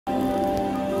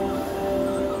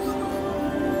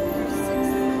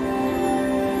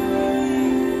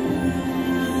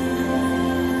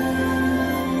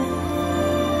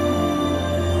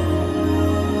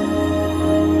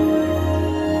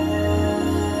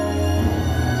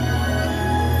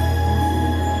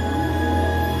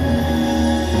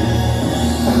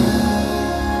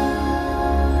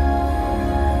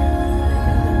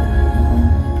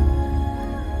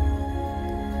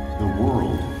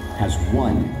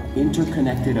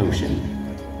interconnected ocean,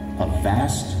 a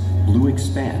vast blue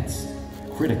expanse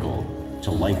critical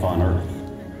to life on Earth.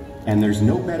 And there's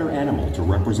no better animal to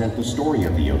represent the story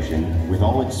of the ocean with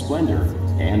all its splendor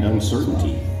and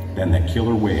uncertainty than the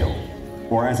killer whale,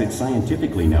 or as it's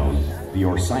scientifically known, the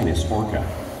Orcinus orca.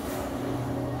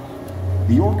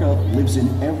 The orca lives in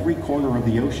every corner of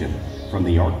the ocean, from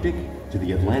the Arctic to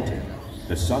the Atlantic,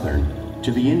 the Southern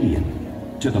to the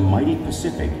Indian, to the mighty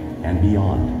Pacific and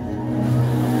beyond.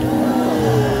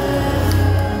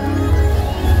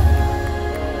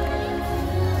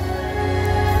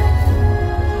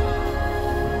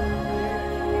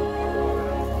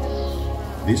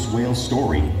 This whale's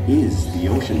story is the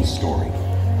ocean's story,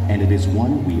 and it is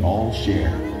one we all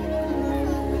share.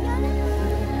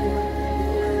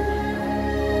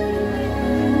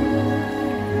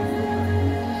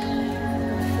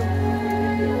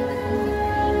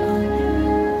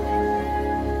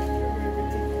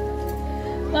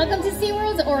 Welcome to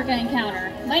SeaWorld's Orca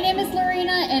Encounter. My name is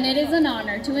Lorena, and it is an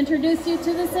honor to introduce you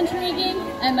to this intriguing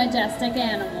and majestic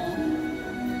animal.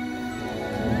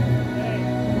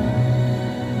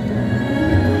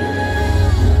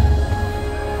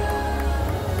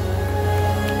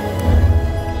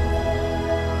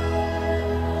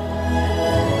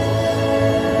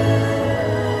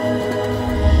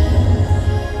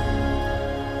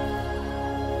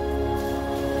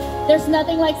 There's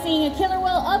nothing like seeing a killer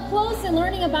whale up close and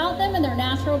learning about them and their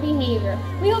natural behavior.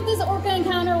 We hope this orca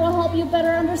encounter will help you better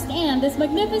understand this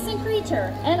magnificent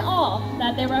creature and all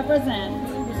that they represent.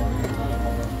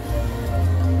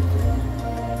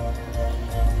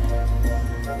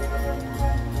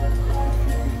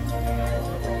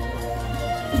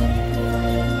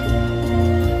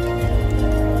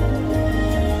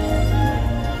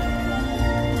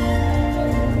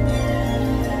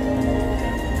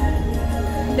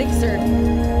 Big Sur.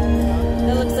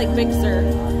 That looks like Big Sur.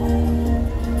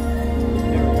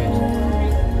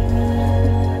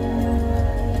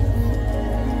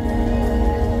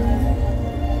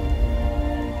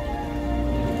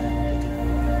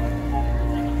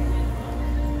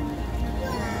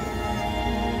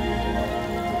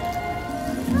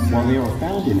 While they are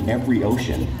found in every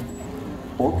ocean,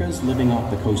 orcas living off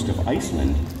the coast of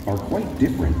Iceland are quite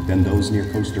different than those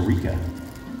near Costa Rica.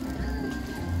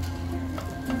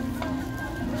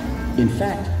 In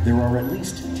fact, there are at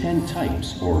least 10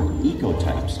 types, or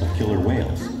ecotypes, of killer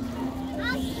whales.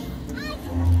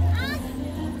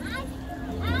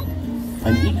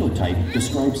 An ecotype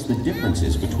describes the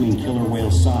differences between killer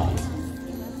whale size,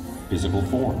 physical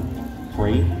form,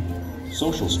 prey,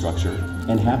 social structure,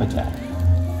 and habitat.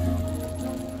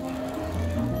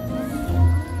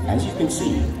 As you can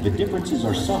see, the differences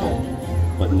are subtle,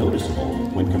 but noticeable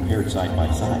when compared side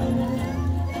by side.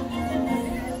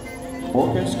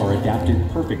 Orcas are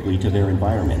adapted perfectly to their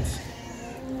environments.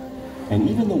 And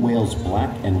even the whale's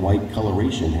black and white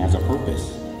coloration has a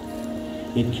purpose.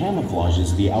 It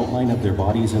camouflages the outline of their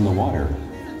bodies in the water,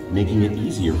 making it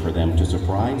easier for them to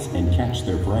surprise and catch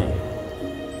their prey.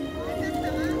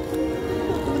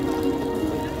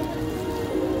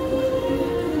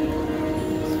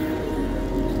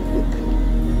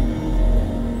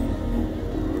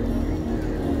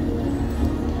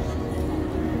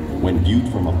 When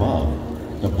viewed from above,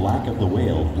 the black of the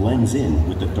whale blends in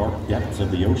with the dark depths of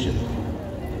the ocean.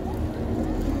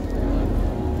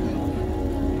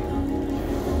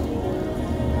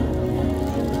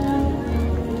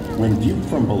 When viewed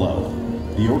from below,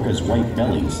 the orca's white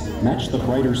bellies match the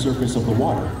brighter surface of the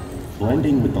water,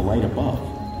 blending with the light above,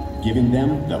 giving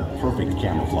them the perfect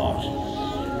camouflage.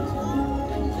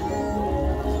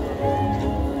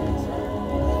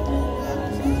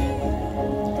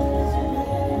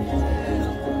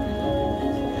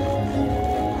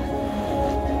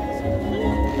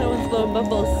 Blowing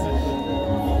bubbles.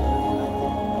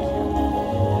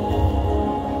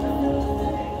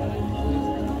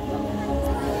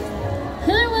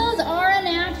 Killer whales are a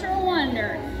natural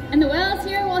wonder, and the whales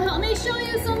here will help me show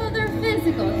you some of their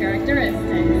physical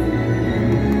characteristics.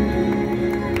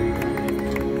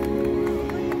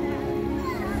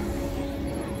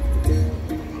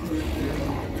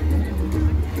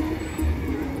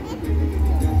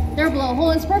 Their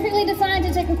blowhole is perfectly designed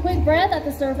to take a quick breath at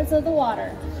the surface of the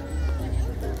water.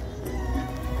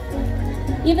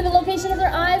 Even the location of their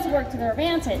eyes work to their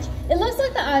advantage. It looks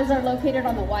like the eyes are located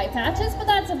on the white patches, but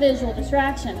that's a visual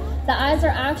distraction. The eyes are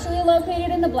actually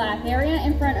located in the black area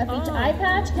in front of each eye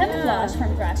patch, camouflaged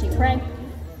from crouching prey.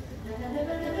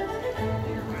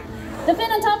 The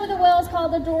fin on top of the whale is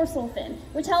called the dorsal fin,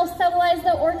 which helps stabilize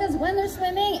the orcas when they're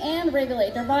swimming and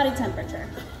regulate their body temperature.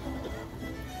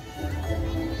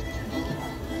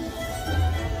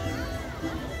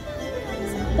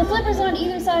 The flippers on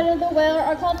either side of the whale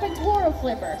are called pectoral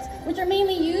flippers, which are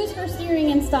mainly used for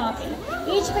steering and stopping.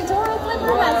 Each pectoral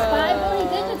flipper has 5 bony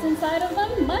digits inside of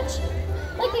them, much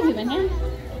like a human hand.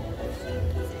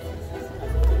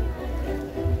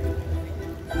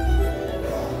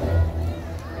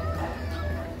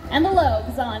 And the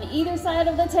lobes on either side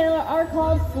of the tail are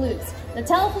called flukes. The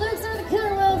tail flukes are the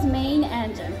killer whale's main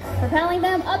engine, propelling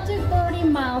them up to 30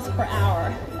 miles per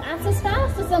hour. That's as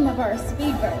fast as some of our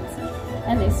speedboats.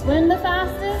 And they swim the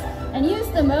fastest and use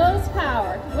the most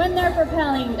power when they're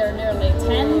propelling their nearly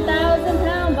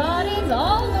 10,000-pound bodies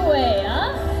all the way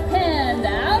up and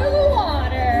out of the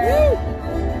water. Woo!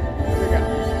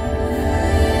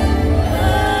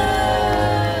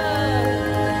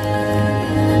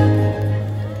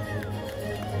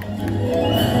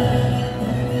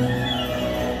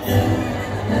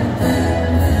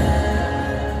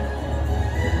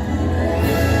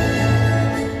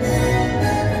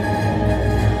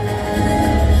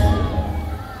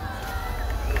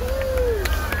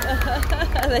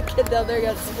 That kid down there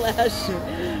got splashed.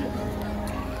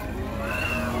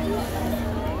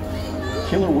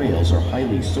 Killer whales are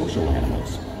highly social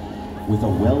animals with a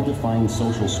well-defined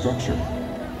social structure.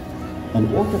 An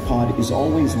orcapod is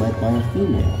always led by a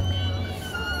female.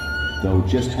 Though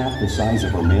just half the size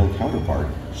of her male counterpart,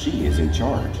 she is in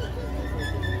charge.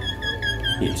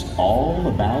 It's all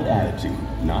about attitude,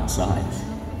 not size.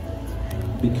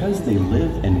 Because they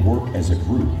live and work as a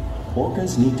group,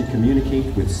 orcas need to communicate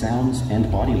with sounds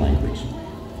and body language.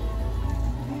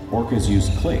 Orcas use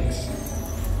clicks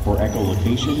for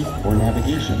echolocation or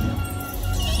navigation.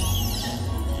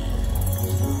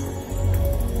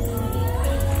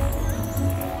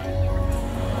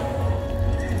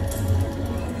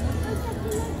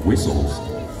 Whistles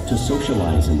to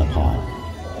socialize in the pod.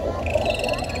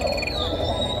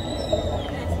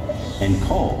 And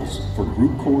calls for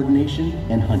group coordination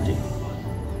and hunting.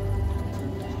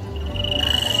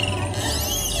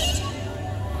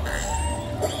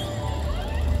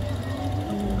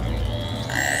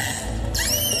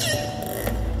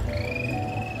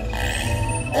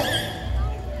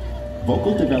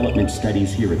 Vocal development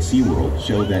studies here at SeaWorld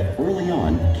show that early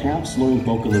on, calves learn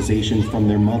vocalization from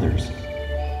their mothers.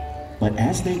 But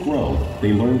as they grow,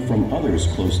 they learn from others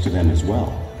close to them as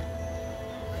well.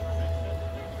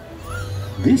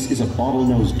 This is a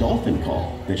bottlenose dolphin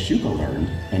call that Shuka learned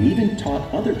and even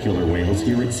taught other killer whales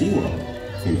here at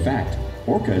SeaWorld. In fact,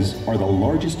 orcas are the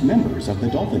largest members of the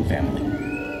dolphin family.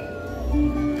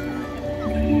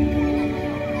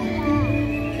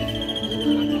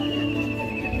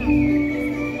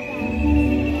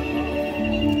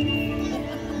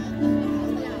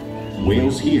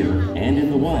 Whales here and in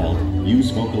the wild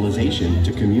use vocalization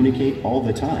to communicate all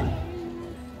the time.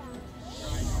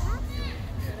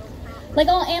 Like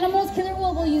all animals, killer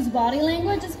whales will use body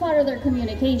language as part of their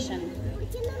communication.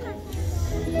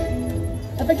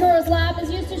 A pectoral slap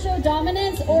is used to show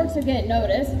dominance or to get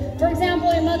noticed. For example,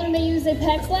 a mother may use a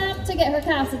peck slap to get her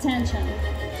calf's attention.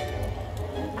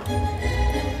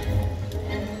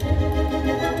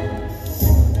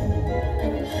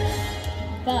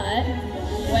 But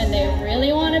when they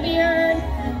really want to be heard,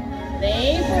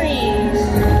 they breathe.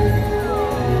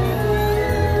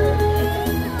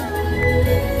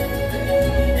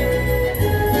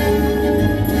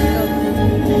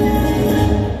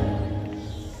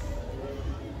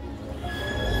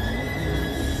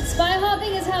 Spy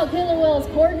hopping is how killer whales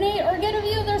coordinate or get a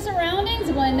view of their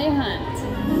surroundings when they hunt.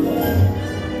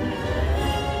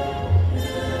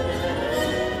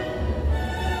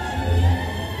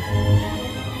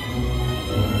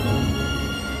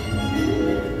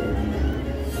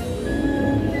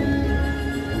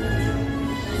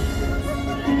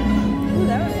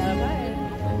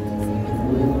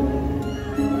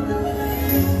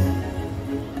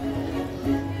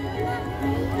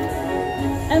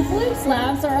 And fluke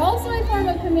slaps are also a form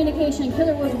of communication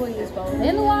killer whales will use both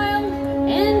in the wild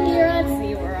and here at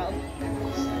SeaWorld.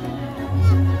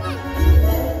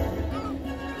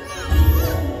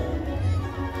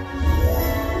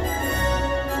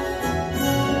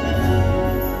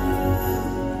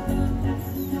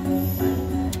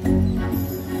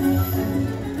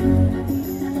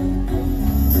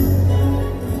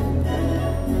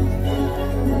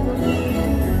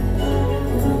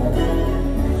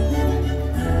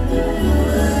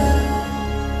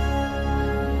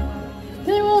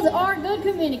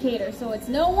 Communicators, so it's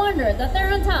no wonder that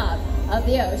they're on top of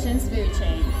the ocean's food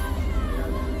chain.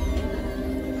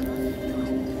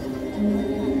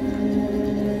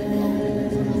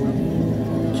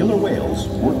 Killer whales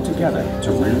work together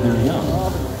to rear their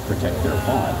young, protect their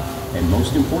pod, and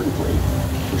most importantly,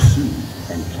 pursue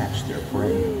and catch their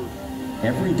prey.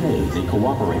 Every day they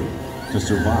cooperate to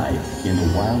survive in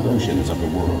the wild oceans of the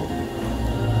world.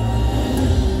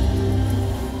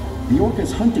 The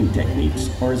orcas' hunting techniques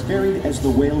are as varied as the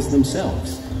whales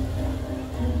themselves.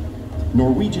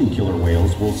 Norwegian killer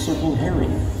whales will circle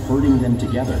herring, herding them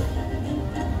together.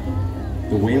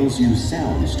 The whales use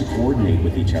sounds to coordinate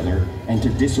with each other and to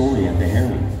disorient the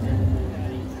herring.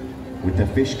 With the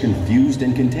fish confused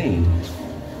and contained,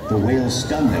 the whales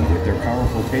stun them with their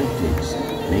powerful tail flukes,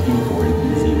 making for an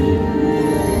easy meal.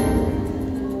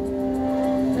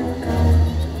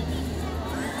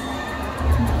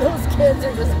 Those kids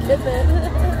are just kidding.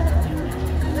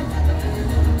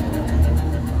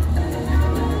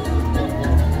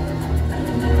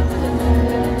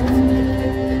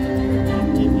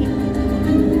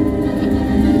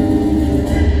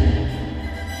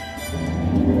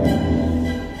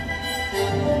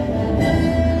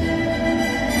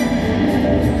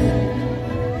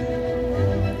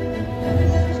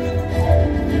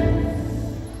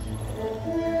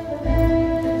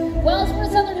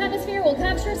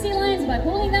 Sea lions by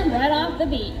pulling them right off the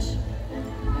beach.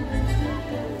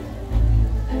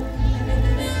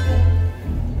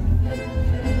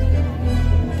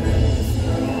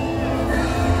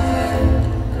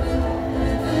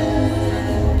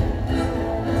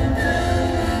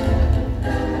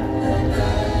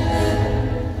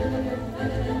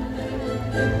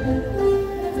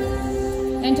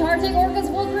 Antarctic orcas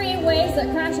will create waves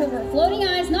that crash over floating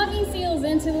ice, knocking seals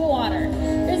into the water.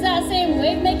 There's that same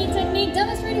wave-making technique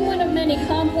demonstrating one of many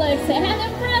complex and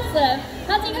impressive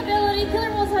hunting ability killer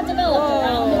whales have developed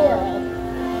around the world.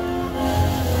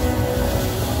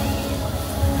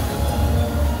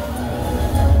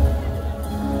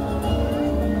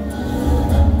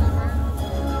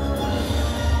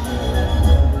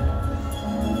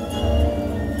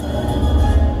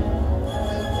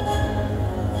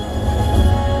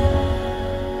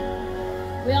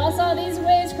 We all saw these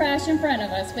waves crash in front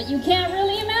of us, but you can't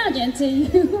really imagine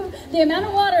the amount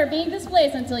of water being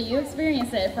displaced until you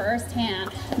experience it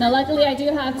firsthand. Now luckily I do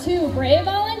have two brave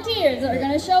volunteers that are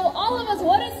going to show all of us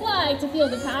what it's like to feel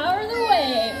the power of the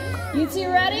wave. You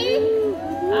two ready?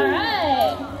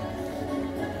 Alright.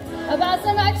 How about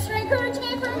some extra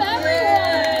encouragement from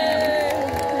everyone?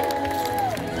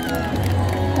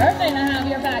 Perfect, now have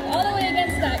your back all the way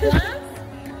against that glass.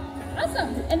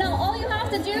 Awesome. And now all you have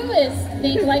to do is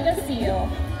think like a seal.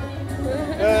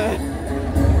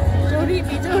 Don't eat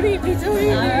me, don't eat me, don't eat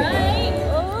me. Alright.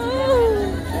 Oh.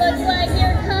 Looks like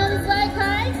here comes like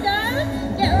high star.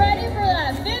 Get ready for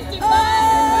that 55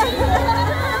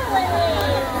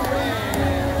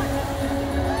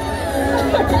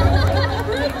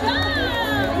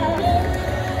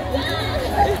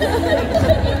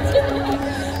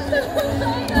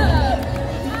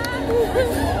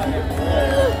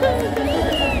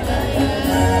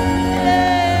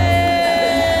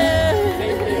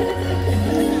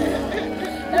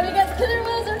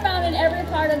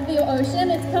 Good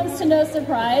ocean, it comes to no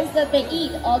surprise that they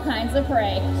eat all kinds of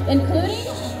prey, including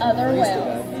other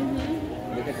whales.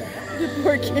 The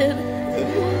poor kid.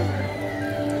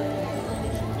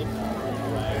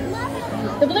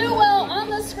 The blue whale on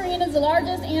the screen is the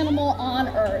largest animal on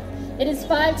Earth. It is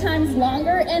 5 times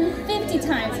longer and 50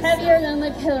 times heavier than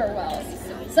the killer whales.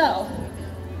 So,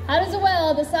 how does a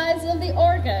whale the size of the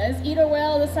orcas eat a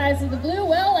whale the size of the blue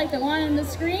whale like the one on the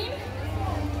screen?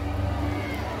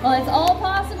 Well, it's all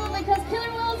possible because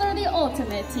killer whales are the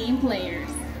ultimate team players.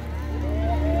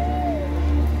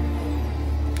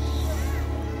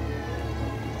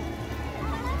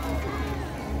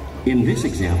 In this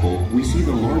example, we see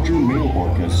the larger male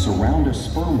orcas surround a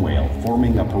sperm whale,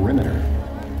 forming a perimeter,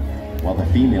 while the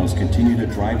females continue to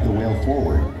drive the whale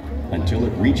forward until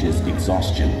it reaches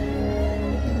exhaustion.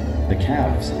 The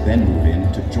calves then move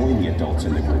in to join the adults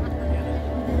in the group.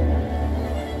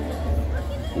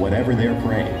 Whatever their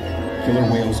prey, killer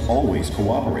whales always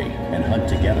cooperate and hunt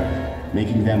together,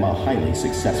 making them a highly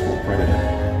successful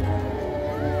predator.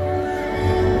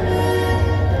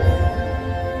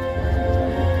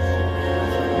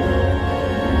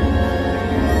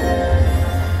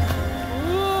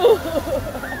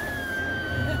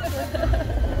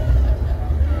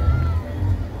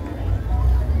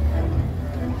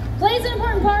 Plays an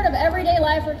important part of everyday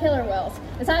life for killer whales.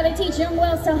 It's how they teach young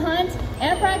whales to hunt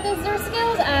and practice their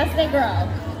skills as they grow.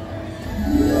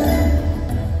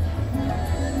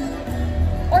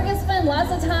 Orcas spend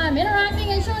lots of time interacting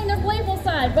and showing their playful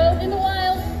side, both in the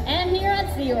wild and here at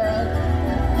SeaWorld.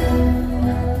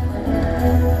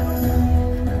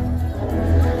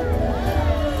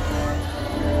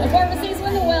 The porpoises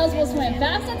when the whales will swim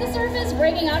fast at the surface,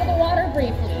 breaking out of the water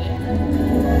briefly.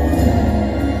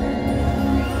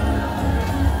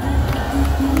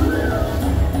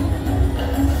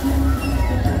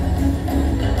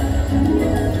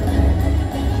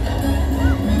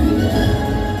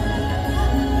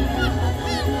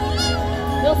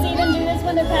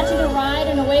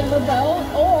 side of a boat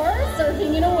or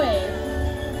surfing in a wave.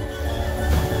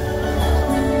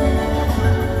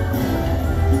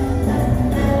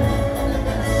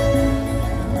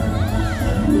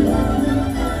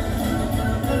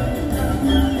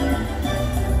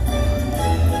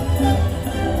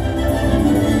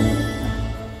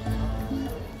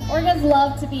 Orcas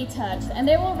love to be touched, and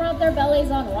they will rub their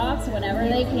bellies on rocks whenever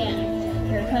they can.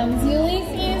 Here comes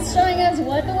Ulysses showing us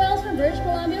what the whales from British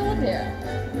Columbia will do.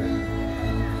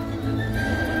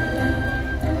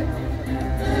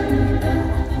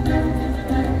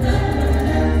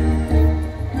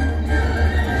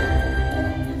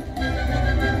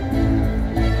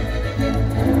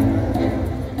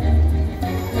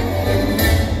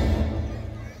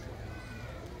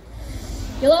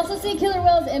 You'll also see killer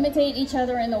whales imitate each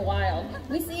other in the wild.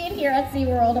 We see it here at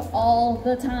SeaWorld all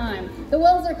the time. The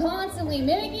whales are constantly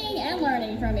mimicking and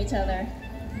learning from each other.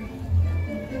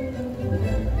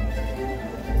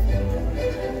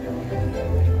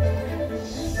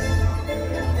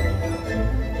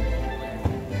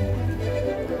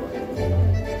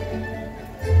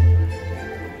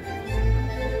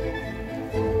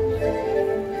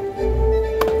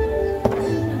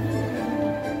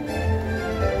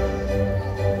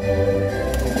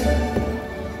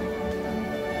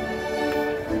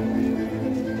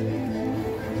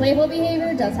 Playful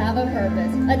behavior does have a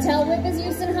purpose. A tail whip is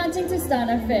used in hunting to stun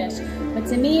a fish. But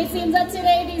to me, it seems that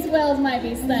today these whales might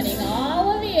be stunning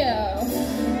all of you.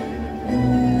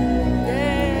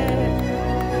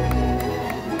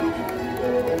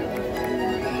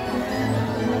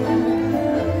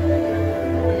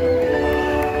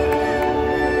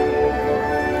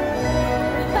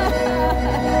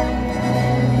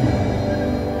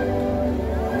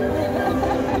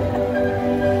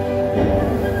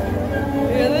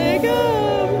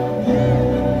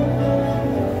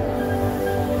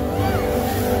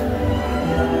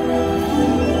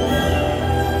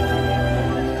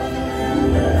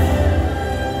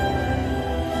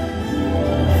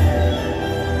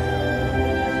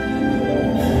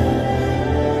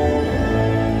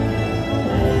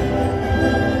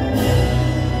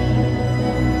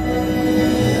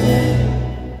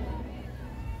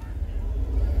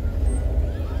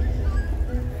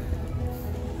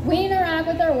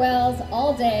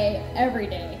 All day, every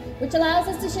day, which allows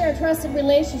us to share trusted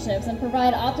relationships and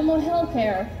provide optimal health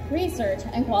care, research,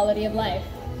 and quality of life.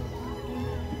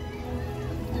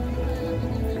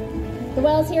 The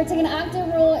whales here take an active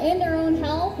role in their own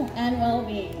health and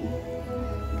well-being.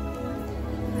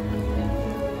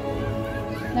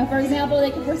 Now, for example,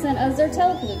 they can present us their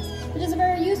tail flukes, which is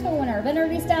very useful when our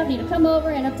veterinary staff need to come over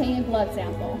and obtain a blood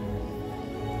sample.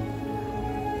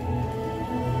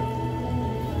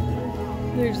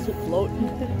 They're just floating.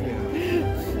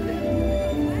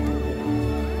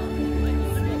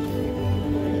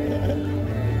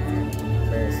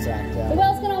 The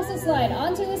whales can also slide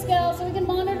onto a scale so we can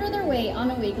monitor their weight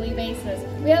on a weekly basis.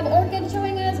 We have Orcas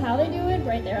showing us how they do it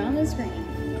right there on the screen.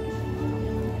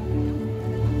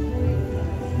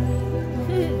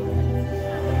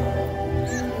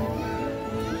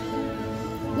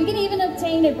 We can even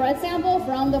obtain a blood sample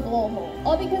from the blowhole,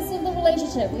 all because of the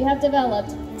relationship we have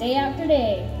developed day after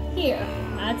day here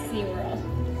at SeaWorld.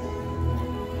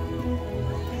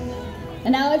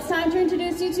 And now it's time to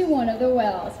introduce you to one of the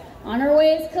whales. On her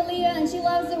way is Kalia, and she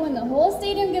loves it when the whole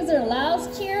stadium gives her a loud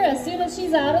cheer as soon as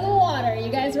she's out of the water.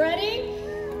 You guys ready?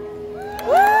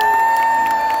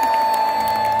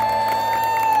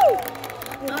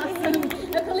 Awesome.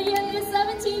 Now, Kalia is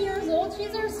 17 years old.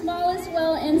 She's our smallest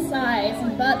whale in size,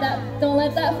 but don't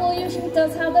let that fool you. She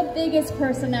does have the biggest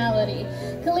personality.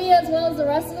 Kalia, as well as the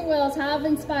rest of the whales, have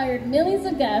inspired millions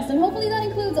of guests, and hopefully that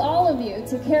includes all of you,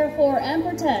 to care for and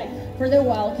protect for their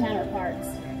wild counterparts.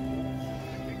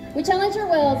 We challenge our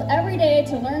whales every day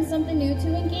to learn something new,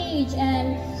 to engage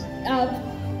and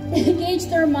engage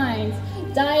their minds.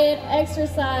 Diet,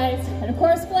 exercise, and of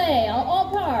course play, are all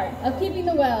part of keeping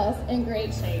the whales in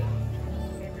great shape.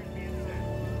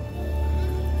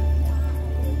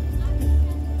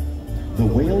 The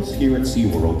whales here at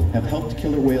SeaWorld have helped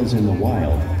killer whales in the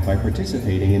wild by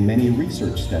participating in many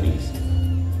research studies.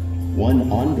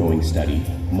 One ongoing study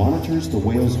monitors the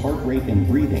whale's heart rate and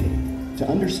breathing to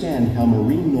understand how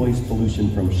marine noise pollution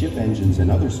from ship engines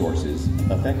and other sources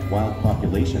affect wild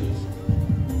populations.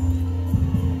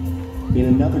 In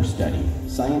another study,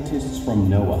 scientists from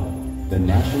NOAA, the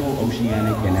National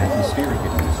Oceanic and Atmospheric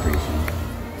Administration,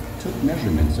 took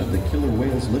measurements of the killer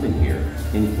whales living here,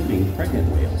 including pregnant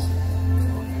whales.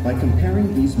 By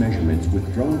comparing these measurements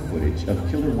with drone footage of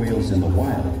killer whales in the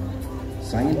wild,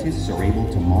 scientists are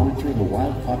able to monitor the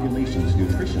wild population's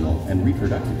nutritional and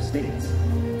reproductive states.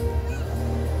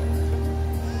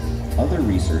 other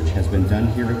research has been done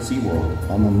here at SeaWorld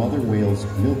on the mother whale's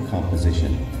milk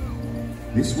composition.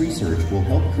 This research will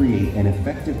help create an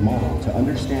effective model to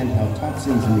understand how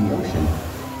toxins in the ocean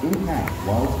impact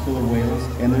wild killer whales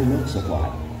and their milk supply.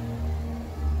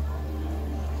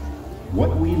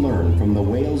 What we learn from the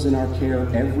whales in our care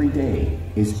every day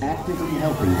is actively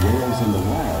helping whales in the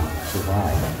wild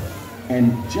survive.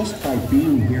 And just by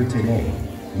being here today,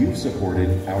 you've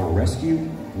supported our rescue,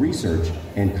 research,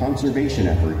 and conservation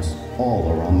efforts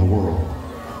all around the world.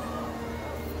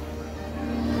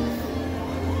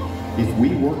 If we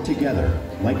work together,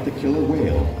 like the killer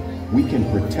whale, we can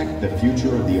protect the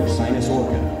future of the Orcas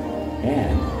orca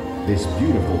and this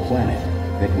beautiful planet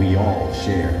that we all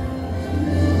share.